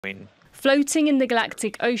floating in the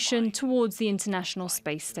galactic ocean towards the International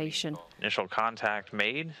Space Station. Initial contact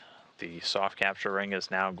made. The soft capture ring is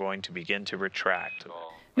now going to begin to retract.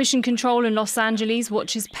 Mission Control in Los Angeles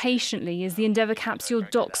watches patiently as the Endeavour capsule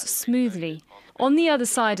docks smoothly. On the other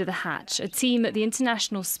side of the hatch, a team at the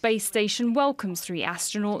International Space Station welcomes 3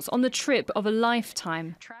 astronauts on the trip of a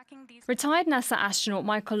lifetime. Retired NASA astronaut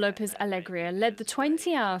Michael Lopez Alegria led the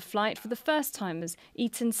 20-hour flight for the first-timers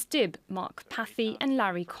Ethan Stibb, Mark Pathy and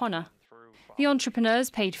Larry Connor. The entrepreneurs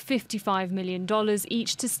paid $55 million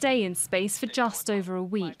each to stay in space for just over a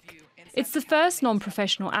week. It's the first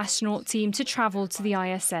non-professional astronaut team to travel to the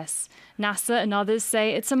ISS. NASA and others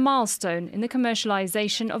say it's a milestone in the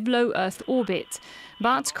commercialization of low Earth orbit.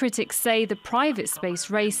 But critics say the private space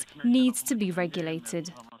race needs to be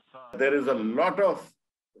regulated. There is a lot of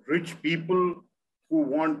rich people who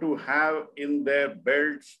want to have in their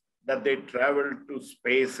belts that they traveled to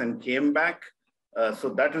space and came back. So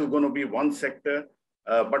that is going to be one sector.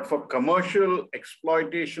 But for commercial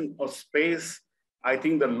exploitation of space, I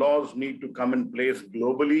think the laws need to come in place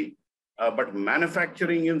globally. But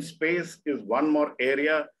manufacturing in space is one more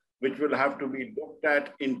area which will have to be looked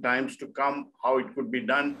at in times to come, how it could be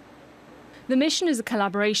done. The mission is a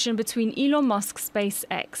collaboration between Elon Musk's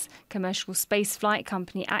SpaceX, commercial spaceflight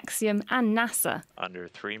company Axiom, and NASA. Under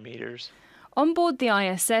 3 meters. On board the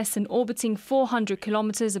ISS and orbiting 400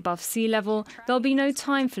 kilometers above sea level, there'll be no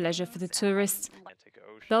time for leisure for the tourists.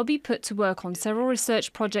 They'll be put to work on several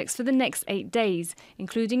research projects for the next 8 days,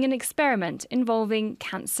 including an experiment involving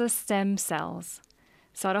cancer stem cells.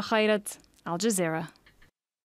 Sara, Khairat, Al Jazeera.